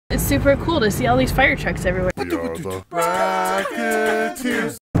It's super cool to see all these fire trucks everywhere. We are the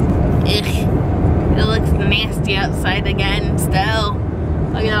Bracketteers. Ugh, it looks nasty outside again still.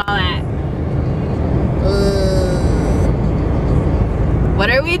 Look at all that. What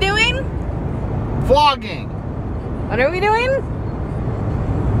are we doing? Vlogging. What are we doing?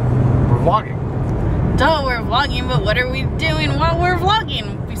 We're vlogging. Duh, we're vlogging, but what are we doing while we're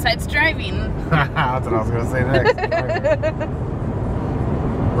vlogging besides driving? That's what I was going to say next.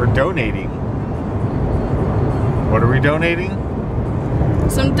 We're donating. What are we donating?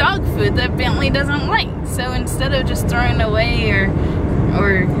 Some dog food that Bentley doesn't like. So instead of just throwing it away or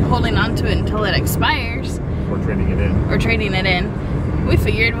holding on to it until it expires, Or trading it in. We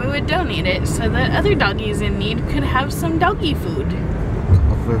figured we would donate it so that other doggies in need could have some doggy food.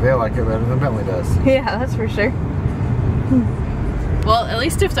 Hopefully they like it better than Bentley does. Yeah, that's for sure. Well, at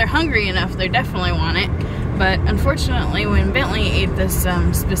least if they're hungry enough, they definitely want it. But unfortunately, when Bentley ate this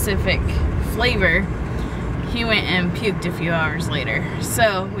specific flavor, he went and puked a few hours later.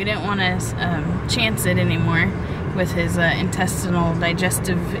 So we didn't want to chance it anymore with his intestinal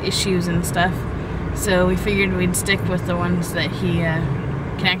digestive issues and stuff. So we figured we'd stick with the ones that he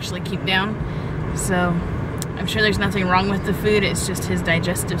can actually keep down. So I'm sure there's nothing wrong with the food, it's just his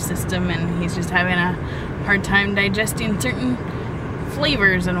digestive system and he's just having a hard time digesting certain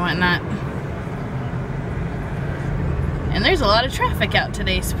flavors and whatnot. And there's a lot of traffic out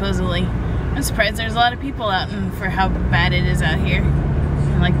today, supposedly. I'm surprised there's a lot of people out and for how bad it is out here.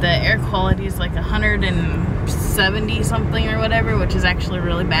 And like the air quality is like 170 something or whatever, which is actually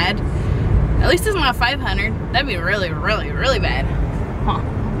really bad. At least it's not 500. That'd be really, really, really bad. Huh.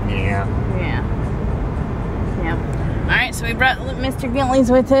 Yeah. Alright, so we brought Mr. Bentley's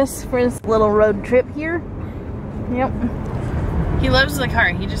with us for this little road trip here. Yep. He loves the car.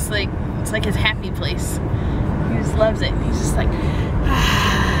 He just like, it's like his happy place. He just loves it. He's just like,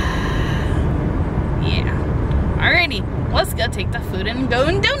 yeah. Alrighty, let's go take the food and go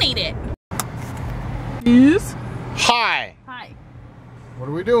and donate it. Yes. Hi. Hi. What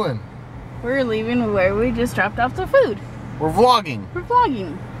are we doing? We're leaving where we just dropped off the food. We're vlogging. We're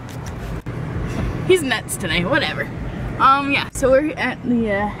vlogging. He's nuts today, whatever. Yeah, so we're at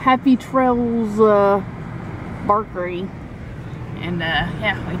the Happy Trails Bakery. And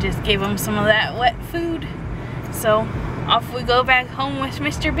yeah, we just gave him some of that wet food. So off we go back home with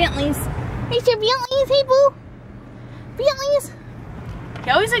Mr. Bentley's. Mr. Bentley's, hey boo! Bentley's! He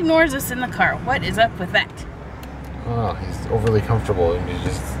always ignores us in the car. What is up with that? Oh, he's overly comfortable and he's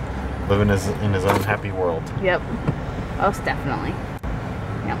just living in his own happy world. Yep. Most definitely.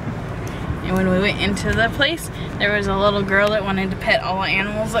 Yep. And when we went into the place, there was a little girl that wanted to pet all the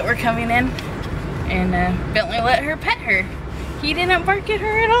animals that were coming in. And Bentley let her pet her. He didn't bark at her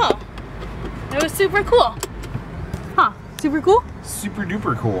at all. It was super cool. Huh. Super cool? Super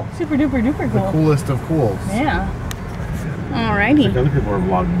duper cool. Super duper duper cool. The coolest of cools. Yeah. Alrighty. Like other people are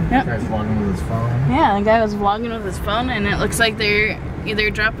vlogging. Yep. The guy's vlogging with his phone. Yeah, the guy was vlogging with his phone and it looks like they're either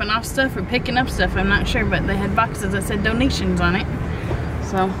dropping off stuff or picking up stuff. I'm not sure, but they had boxes that said donations on it.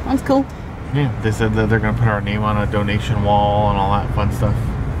 So, that's cool. Yeah, they said that they're going to put our name on a donation wall and all that fun stuff.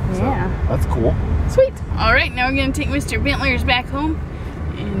 Yeah. So, that's cool. Sweet. Alright, now we're going to take Mr. Bentley's back home.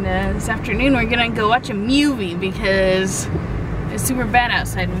 And this afternoon we're going to go watch a movie because it's super bad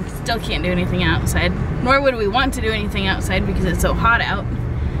outside and we still can't do anything outside. Nor would we want to do anything outside because it's so hot out.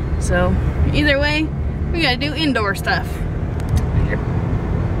 So, either way, we got to do indoor stuff. Yep.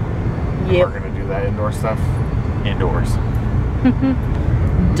 Yep. We're going to do that indoor stuff indoors.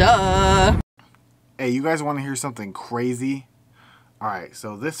 Duh. Hey, you guys want to hear something crazy? Alright,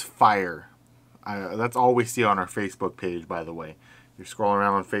 so this fire, that's all we see on our Facebook page, by the way. You're scrolling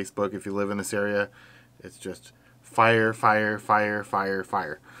around on Facebook, if you live in this area, it's just fire, fire, fire, fire,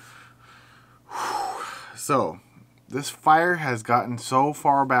 fire. So, this fire has gotten so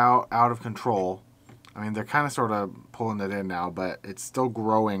far out of control. I mean, they're kind of sort of pulling it in now, but it's still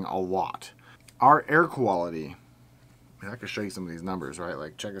growing a lot. Our air quality, I can show you some of these numbers, right?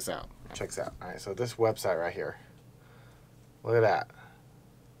 Like, check this out. Check this out. All right, so this website right here. Look at that.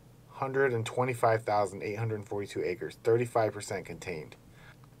 125,842 acres, 35% contained.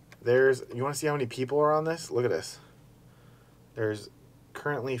 You want to see how many people are on this? Look at this. There's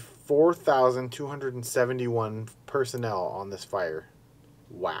currently 4,271 personnel on this fire.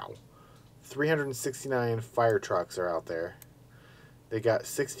 Wow. 369 fire trucks are out there. They got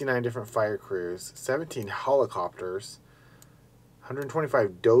 69 different fire crews, 17 helicopters,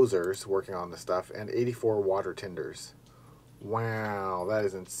 125 dozers working on the stuff, and 84 water tenders. Wow, that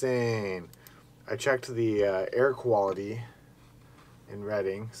is insane. I checked the air quality in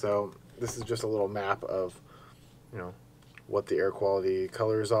Reading. So this is just a little map of, you know, what the air quality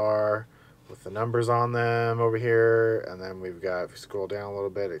colors are with the numbers on them over here. And then we've got, if you scroll down a little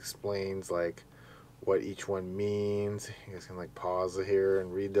bit, it explains like what each one means. You guys can like pause it here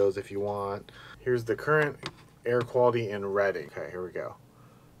and read those if you want. Here's the current air quality in Reading. Okay, here we go.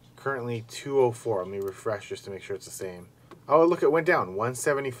 Currently 204. Let me refresh just to make sure it's the same. Oh, look, it went down.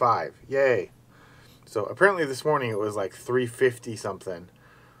 175. Yay. So apparently this morning it was like 350 something.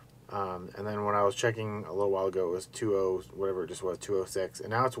 And then when I was checking a little while ago, it was 20, whatever it just was, 206. And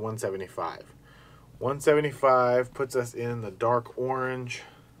now it's 175. 175 puts us in the dark orange,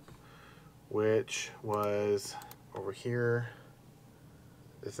 which was over here.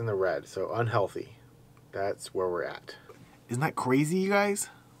 It's in the red, so unhealthy. That's where we're at. Isn't that crazy, you guys?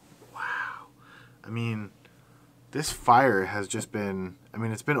 Wow. I mean, this fire has just been,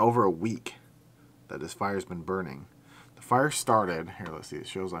 it's been over a week that this fire's been burning. The fire started, here, let's see, it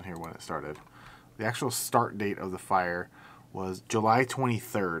shows on here when it started. The actual start date of the fire was July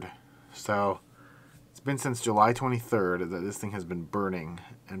 23rd. So it's been since July 23rd that this thing has been burning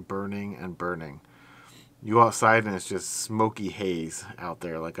and burning and burning. You go outside and it's just smoky haze out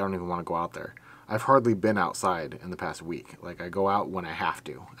there. Like, I don't even want to go out there. I've hardly been outside in the past week. Like, I go out when I have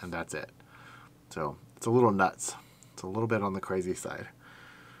to, and that's it. So it's a little nuts. It's a little bit on the crazy side.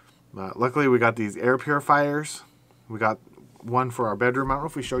 But luckily we got these air purifiers. We got one for our bedroom. I don't know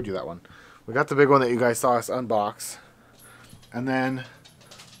if we showed you that one. We got the big one that you guys saw us unbox. And then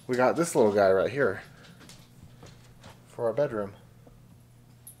we got this little guy right here for our bedroom.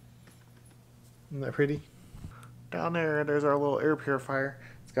 Isn't that pretty? Down there, there's our little air purifier.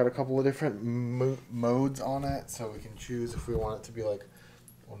 It's got a couple of different modes on it, so we can choose if we want it to be like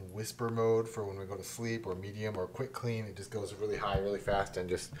on whisper mode for when we go to sleep, or medium, or quick clean. It just goes really high, really fast, and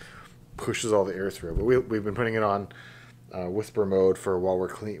just pushes all the air through. But we've been putting it on whisper mode for while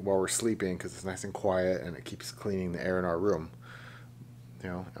we're sleeping, because it's nice and quiet and it keeps cleaning the air in our room. You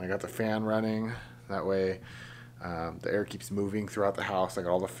know, and I got the fan running. That way, the air keeps moving throughout the house. I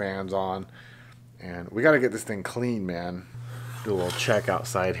got all the fans on, and we got to get this thing clean, man. Do a little check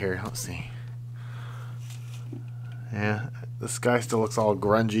outside here. Let's see. Yeah, the sky still looks all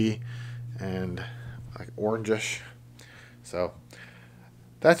grungy and like orangish. So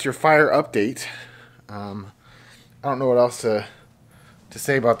that's your fire update. I don't know what else to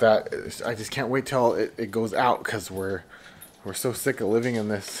say about that. I just can't wait till it goes out, because we're so sick of living in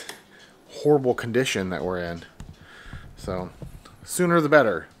this horrible condition that we're in. So sooner the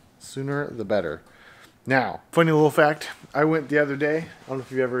better. Sooner the better. Now, funny little fact. I went the other day. I don't know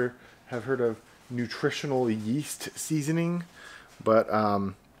if you ever have heard of nutritional yeast seasoning, but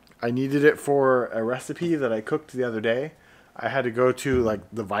I needed it for a recipe that I cooked the other day. I had to go to like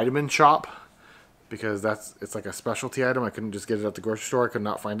the vitamin shop, because it's like a specialty item. I couldn't just get it at the grocery store. I could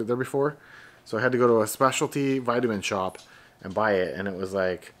not find it there before. So I had to go to a specialty vitamin shop and buy it, and it was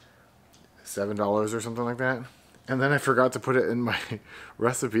like $7 or something like that. And then I forgot to put it in my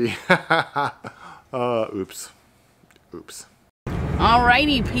recipe. Oops.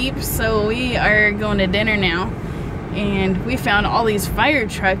 Alrighty, peeps, so we are going to dinner now, and we found all these fire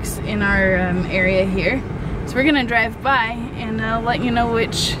trucks in our area here. So we're gonna drive by and let you know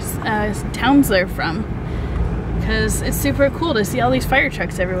which towns they're from, because it's super cool to see all these fire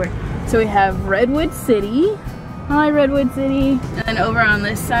trucks everywhere. So we have Redwood City. Hi, Redwood City. And then over on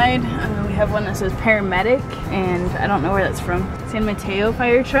this side, we have one that says paramedic, and I don't know where that's from. San Mateo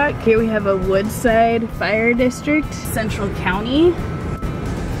fire truck. Here we have a Woodside Fire District. Central County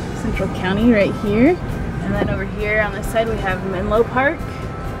right here. And then over here on this side we have Menlo Park.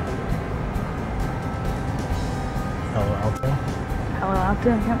 Palo Alto,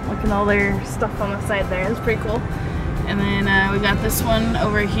 yep, look at all their stuff on the side there. That's pretty cool. And then we got this one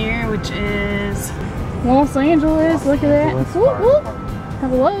over here, which is Los Angeles. Look at that. Whoop, whoop.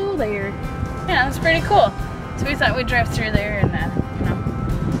 Hello there. Yeah, that's pretty cool. So we thought we'd drive through there and you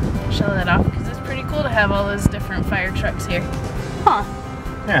know, show that off, because it's pretty cool to have all those different fire trucks here. Huh.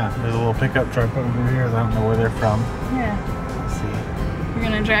 Yeah, there's a little pickup truck over here. I don't know where they're from. Yeah. Let's see. We're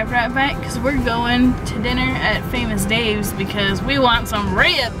gonna drive right back, because we're going to dinner at Famous Dave's because we want some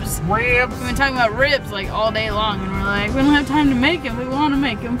ribs. Ribs. We've been talking about ribs like all day long, and we're like, we don't have time to make them. We want to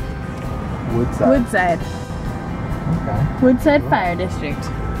make them. Woodside. Okay. Woodside Fire District.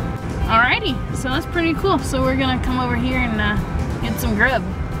 Alrighty, so that's pretty cool. So we're gonna come over here and get some grub.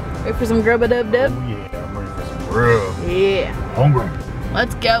 Wait for some grub-a-dub-dub. Oh yeah, I'm ready for some grub. Yeah. Hungry.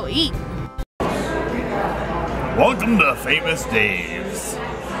 Let's go eat. Welcome to Famous Dave's.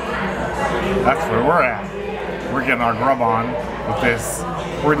 That's where we're at. We're getting our grub on with this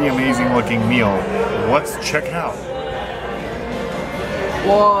pretty amazing looking meal. Let's check it out.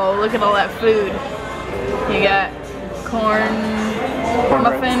 Whoa, look at all that food. You got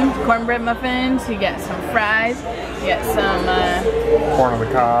cornbread muffins. You got some fries. You got some corn on the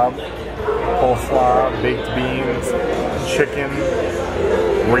cob, coleslaw, baked beans, chicken,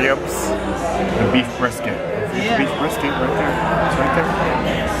 ribs, and beef brisket. Yeah. Beef brisket right there. It's right there.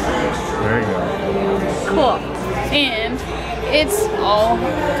 There you go. Cool. And it's all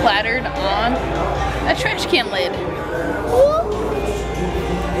clattered on a trash can lid.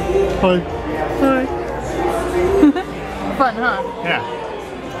 Hi. Hi. Fun, huh? Yeah.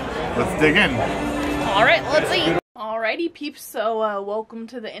 Let's dig in. Alright, let's eat. Alrighty, peeps. So, welcome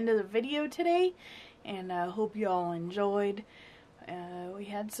to the end of the video today. And I hope you all enjoyed. We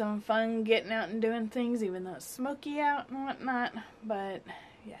had some fun getting out and doing things, even though it's smoky out and whatnot. But,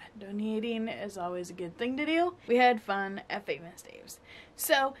 yeah, donating is always a good thing to do. We had fun at Famous Dave's.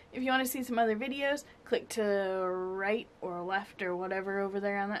 So, if you want to see some other videos, click to right or left or whatever over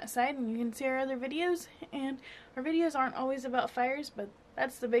there on that side, and you can see our other videos. And our videos aren't always about fires, but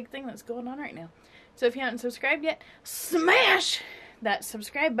that's the big thing that's going on right now. So if you haven't subscribed yet, smash that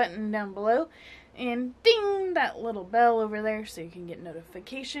subscribe button down below. And ding, that little bell over there so you can get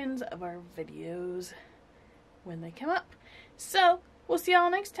notifications of our videos when they come up. So, we'll see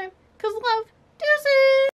y'all next time. 'Cause love, deuces!